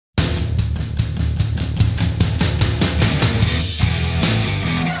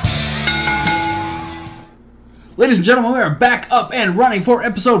Ladies and gentlemen, we are back up and running for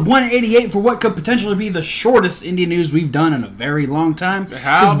episode 188 for what could potentially be the shortest indie news we've done in a very long time.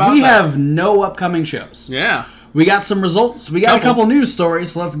 How about we that? have no upcoming shows. Yeah. We got some results. We got a couple news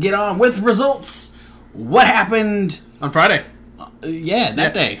stories, so let's get on with results. What happened on Friday?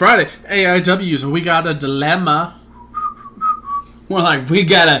 That day. Friday. AIW's We Got a Dilemma. More like We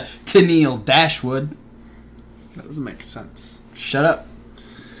Got a Tennille Dashwood. That doesn't make sense. Shut up.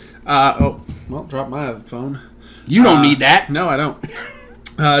 Drop my phone. You don't need that. No, I don't.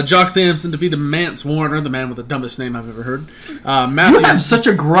 Jock Sampson defeated Mance Warner, the man with the dumbest name I've ever heard. You have such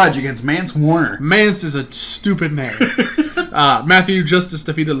a grudge against Mance Warner. Mance is a stupid name. Matthew Justice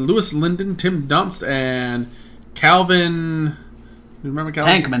defeated Lewis Linden, Tim Dunst, and Calvin... Do you remember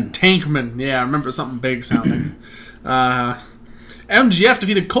Calvin? Tankman. Yeah, I remember something big sounding. MGF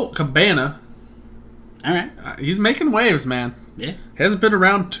defeated Colt Cabana. All right. He's making waves, man. Yeah. Hasn't been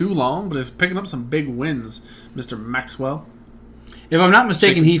around too long, but he's picking up some big wins, Mr. Maxwell. If I'm not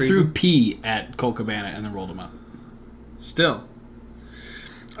mistaken, he threw pee at Colt Cabana and then rolled him up. Still.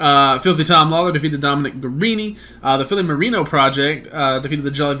 Filthy Tom Lawler defeated Dominic Guarini. The Philly Marino Project defeated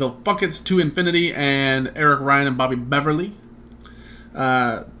the Jollyville Buckets to Infinity and Eric Ryan and Bobby Beverly.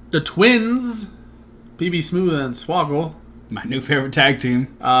 The Twins, PB Smooth and Swoggle, my new favorite tag team,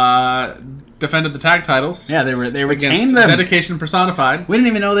 defended the tag titles. Yeah, they retained against them. Dedication Personified. We didn't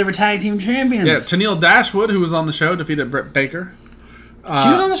even know they were tag team champions. Yeah, Tennille Dashwood, who was on the show, defeated Britt Baker. She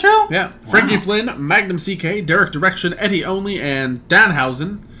was on the show? Yeah. Wow. Frankie Flynn, Magnum CK, Derek Direction, Eddie Only, and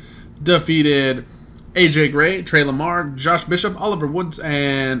Danhausen defeated AJ Gray, Trey Lamar, Josh Bishop, Oliver Woods,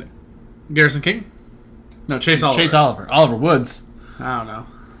 and Garrison King. No, Chase Oliver. Oliver Woods. I don't know.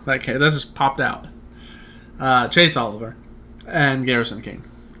 That just popped out. Chase Oliver and Garrison King.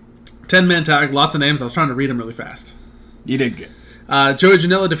 10-man tag, lots of names. I was trying to read them really fast. You did good. Joey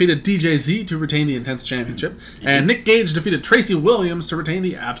Janela defeated DJ Z to retain the Intense Championship. And Nick Gage defeated Tracy Williams to retain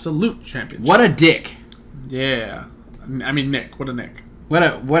the Absolute Championship. What a dick. Yeah. I mean, Nick. What a Nick. What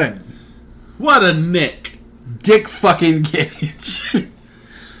a Nick. Dick fucking Gage.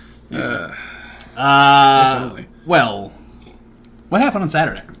 Well, what happened on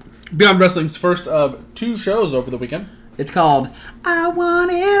Saturday? Beyond Wrestling's first of 2 shows over the weekend. It's called I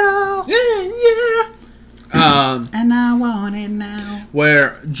Want It All. Yeah. And I want it now.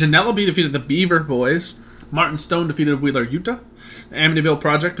 Where Janela B defeated the Beaver Boys. Martin Stone defeated Wheeler Yuta. The Amityville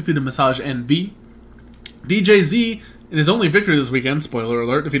Project defeated Massage NV. DJ Z, in his only victory this weekend, spoiler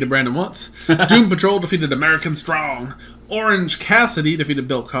alert, defeated Brandon Watts. Doom Patrol defeated American Strong. Orange Cassidy defeated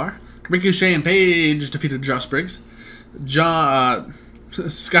Bill Carr. Ricochet and Page defeated Josh Briggs.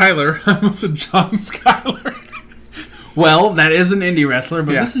 Skyler. I almost said John Skyler. Well, that is an indie wrestler,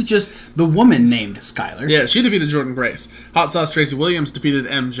 but This is just the woman named Skyler. Yeah, she defeated Jordan Grace. Hot Sauce Tracy Williams defeated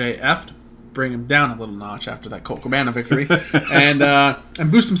MJF to bring him down a little notch after that Colt Cabana victory, and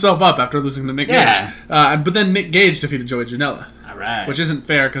boost himself up after losing to Nick Gage. But then Nick Gage defeated Joey Janela. All right. Which isn't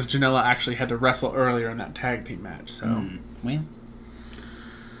fair because Janela actually had to wrestle earlier in that tag team match. So, well,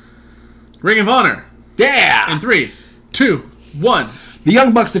 Ring of Honor. Yeah. In 3, 2, 1. The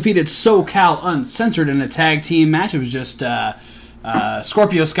Young Bucks defeated SoCal Uncensored in a tag team match. It was just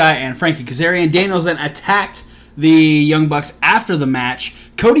Scorpio Sky and Frankie Kazarian. Daniels then attacked the Young Bucks after the match.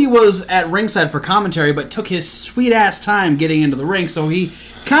 Cody was at ringside for commentary, but took his sweet-ass time getting into the ring, so he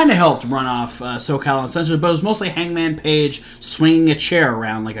kind of helped run off SoCal Uncensored, but it was mostly Hangman Page swinging a chair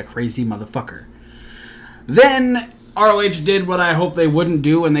around like a crazy motherfucker. Then ROH did what I hoped they wouldn't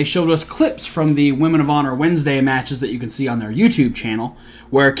do, and they showed us clips from the Women of Honor Wednesday matches that you can see on their YouTube channel,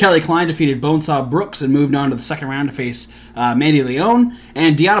 where Kelly Klein defeated Bonesaw Brooks and moved on to the second round to face Mandy Leon,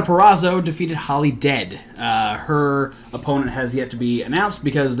 and Deonna Purrazzo defeated Holly Dead. Her opponent has yet to be announced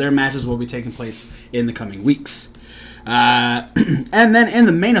because their matches will be taking place in the coming weeks. And then in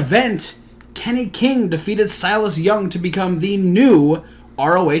the main event, Kenny King defeated Silas Young to become the new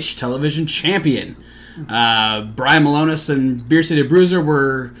ROH Television Champion. Brian Malonis and Beer City Bruiser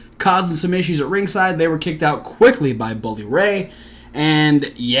were causing some issues at ringside. They were kicked out quickly by Bully Ray,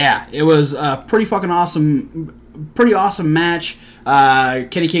 and yeah, it was a pretty awesome match.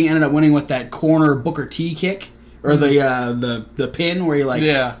 Kenny King ended up winning with that corner Booker T kick, or the pin where he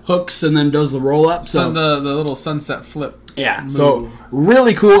hooks and then does the roll up. So the little sunset flip. Yeah, move. So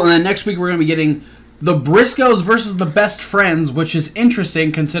really cool. And then next week we're going to be getting the Briscoes versus the Best Friends, which is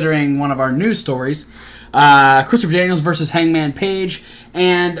interesting considering one of our news stories. Christopher Daniels versus Hangman Page,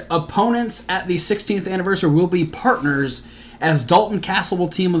 and opponents at the 16th anniversary will be partners, as Dalton Castle will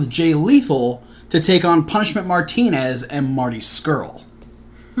team with Jay Lethal to take on Punishment Martinez and Marty Scurll.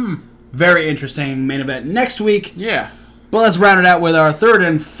 Very interesting main event next week. Yeah. But let's round it out with our third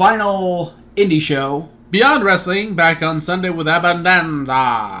and final indie show, Beyond Wrestling back on Sunday with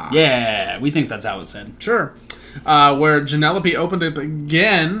Abundanza. Yeah, we think that's how it's said. Sure. Where Janelope opened up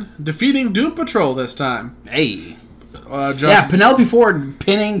again, defeating Doom Patrol this time. Hey. Penelope Ford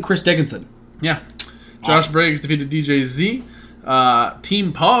pinning Chris Dickinson. Yeah. Josh Briggs defeated DJ Z.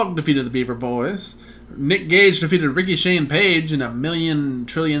 Team Pog defeated the Beaver Boys. Nick Gage defeated Ricky Shane Page in a million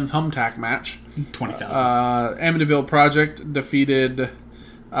trillion thumbtack match. 20,000. Amityville Project defeated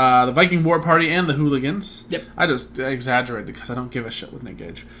the Viking War Party and the Hooligans. Yep. I just exaggerated because I don't give a shit with Nick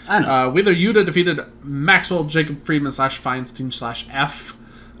Gage. I know. Wheeler Yuta defeated Maxwell Jacob Friedman / Feinstein / F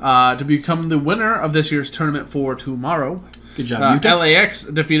to become the winner of this year's tournament for tomorrow. Good job, Yuta. LAX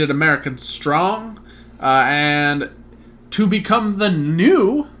defeated American Strong and to become the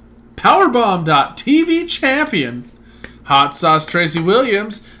new Powerbomb.TV champion. Hot Sauce Tracy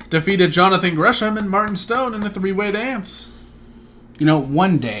Williams defeated Jonathan Gresham and Martin Stone in a 3-way dance. You know,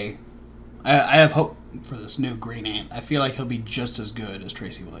 one day, I have hope for this new Green Ant. I feel like he'll be just as good as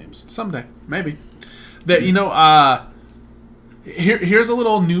Tracy Williams. Someday, maybe. Here's a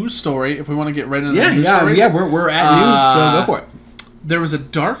little news story if we want to get right into the news stories. Yeah, we're at news, so go for it. There was a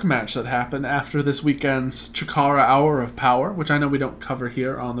dark match that happened after this weekend's Chikara Hour of Power, which I know we don't cover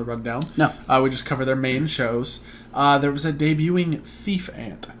here on the Rundown. No. We just cover their main shows. There was a debuting Thief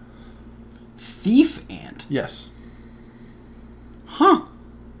Ant. Thief Ant? Yes. Huh.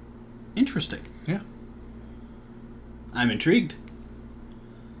 Interesting. Yeah. I'm intrigued.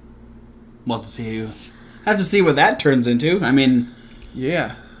 Well, have to see what that turns into. I mean,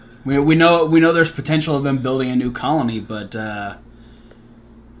 yeah. We know there's potential of them building a new colony, but I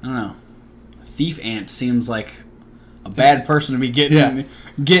don't know. Thief Ant seems like a bad person to be getting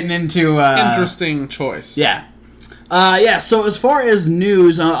into. Interesting choice. Yeah. So as far as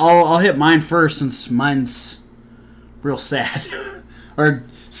news, I'll hit mine first since mine's real sad or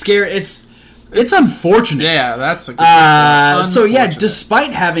scary. It's unfortunate. Yeah, that's a good so yeah,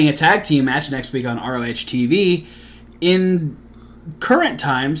 despite having a tag team match next week on ROH TV, in current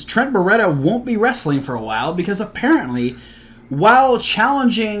times, Trent Barreta won't be wrestling for a while because apparently, while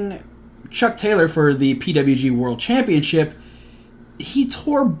challenging Chuck Taylor for the PWG World Championship, he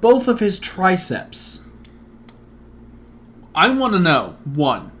tore both of his triceps. I want to know,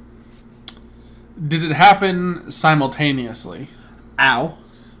 one, did it happen simultaneously? Ow.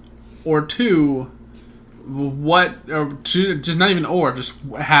 Or two, just not even just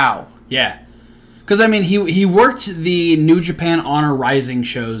how? Yeah. Because, I mean, he worked the New Japan Honor Rising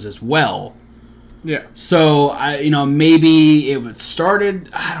shows as well. Yeah. So, maybe it started,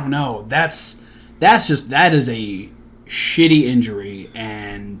 I don't know. That is a shitty injury,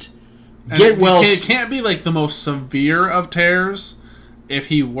 and it can't be like the most severe of tears if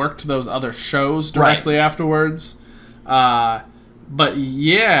he worked those other shows directly afterwards. But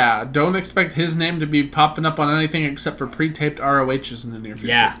yeah, don't expect his name to be popping up on anything except for pre-taped ROHs in the near future.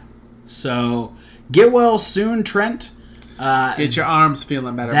 Yeah. So, get well soon, Trent. Get your arms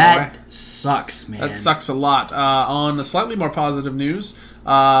feeling better, boy. That sucks, man. That sucks a lot. On a slightly more positive news,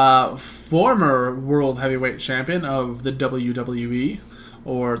 former World Heavyweight Champion of the WWE,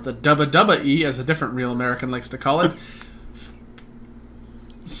 or the WWE, as a different real American likes to call it,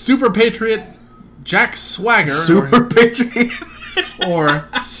 Super Patriot Jack Swagger. Super Patriot? Or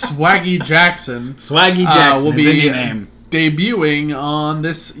Swaggy Jackson. Swaggy Jackson will be is a name. Debuting on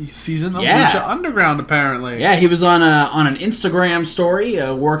this season of Lucha Underground, apparently. Yeah, he was on an Instagram story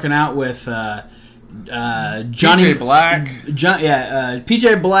working out with Johnny PJ Black.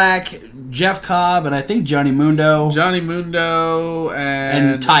 PJ Black, Jeff Cobb, and I think Johnny Mundo.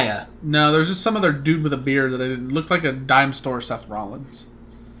 And Taya. No, there's just some other dude with a beard that looked like a dime store Seth Rollins.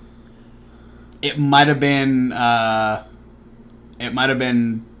 It might have been.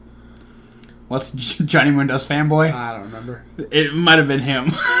 What's Johnny Mundo's fanboy? I don't remember. It might have been him.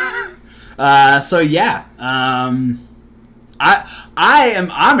 I'm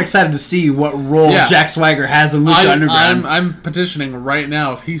excited to see what role Jack Swagger has in Lucha Underground. I'm petitioning right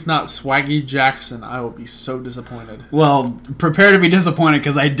now. If he's not Swaggy Jackson, I will be so disappointed. Well, prepare to be disappointed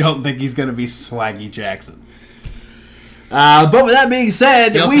because I don't think he's going to be Swaggy Jackson. But with that being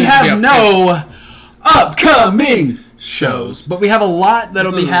said, we have no upcoming shows. But we have a lot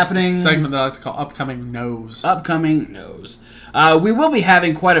that'll be happening. A segment that I like to call Upcoming Nose. Upcoming Nose. We will be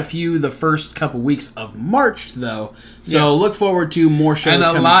having quite a few the first couple weeks of March, though. So look forward to more shows coming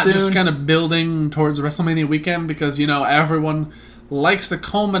soon. And a lot just kind of building towards WrestleMania weekend because, everyone likes to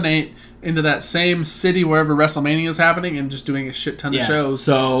culminate into that same city wherever WrestleMania is happening and just doing a shit ton of shows.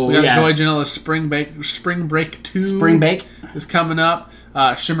 So we got Joey Janela's Spring Break 2. Spring Break is coming up.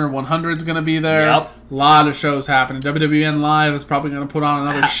 Shimmer 100 is going to be there. Yep. A lot of shows happening. WWN Live is probably going to put on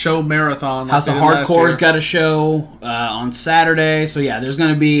another show marathon. House of Hardcore's got a show on Saturday. So, yeah, there's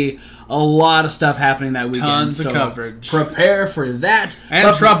going to be a lot of stuff happening that weekend. Tons of coverage. Prepare for that.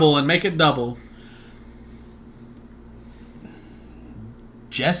 And trouble, and make it double.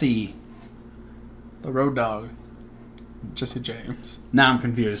 Jesse. The Road Dog. Jesse James. Now I'm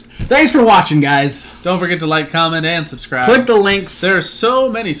confused. Thanks for watching, guys. Don't forget to like, comment, and subscribe. Click the links. There are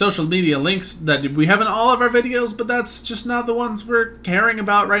so many social media links that we have in all of our videos, but that's just not the ones we're caring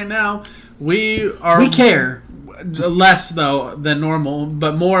about right now. We care. Less, though, than normal,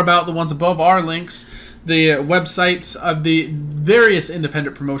 but more about the ones above our links. The websites of the various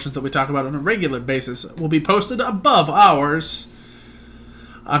independent promotions that we talk about on a regular basis will be posted above ours.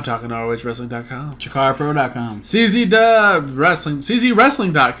 I'm talking ROHWrestling.com. ChikaraPro.com.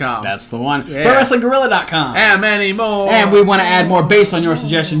 CZWrestling.com. That's the one. Yeah. ProWrestlingGorilla.com. And many more. And we want to add more based on your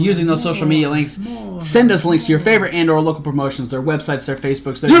suggestion using those social media links. Send us links to your favorite and or local promotions, their websites, their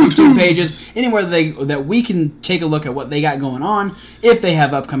Facebooks, their YouTube pages, anywhere that we can take a look at what they got going on, if they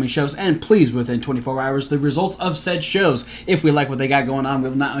have upcoming shows, and please, within 24 hours, the results of said shows. If we like what they got going on, we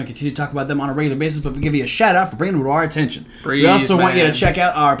will not only continue to talk about them on a regular basis, but we give you a shout out for bringing them to our attention. We also want you to check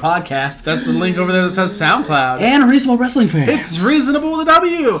out our podcast. That's the link over there that says SoundCloud. And Reasonable Wrestling Fans. It's reasonable with a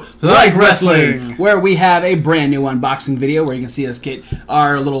W. Like wrestling. Where we have a brand new unboxing video where you can see us get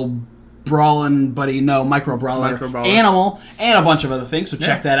our little micro brawler animal and a bunch of other things. So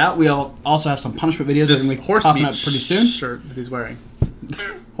check that out. We'll also have some punishment videos that are going to be popping up pretty soon. Shirt that he's wearing.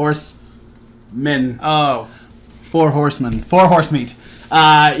 Horsemen. Oh. 4 horsemen. 4 horse meat.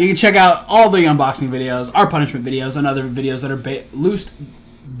 You can check out all the unboxing videos, our punishment videos, and other videos that are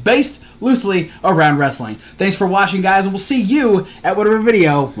based loosely around wrestling. Thanks for watching, guys, and we'll see you at whatever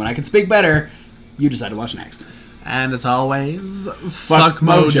video, when I can speak better, you decide to watch next. And as always, fuck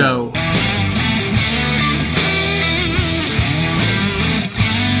Mojo.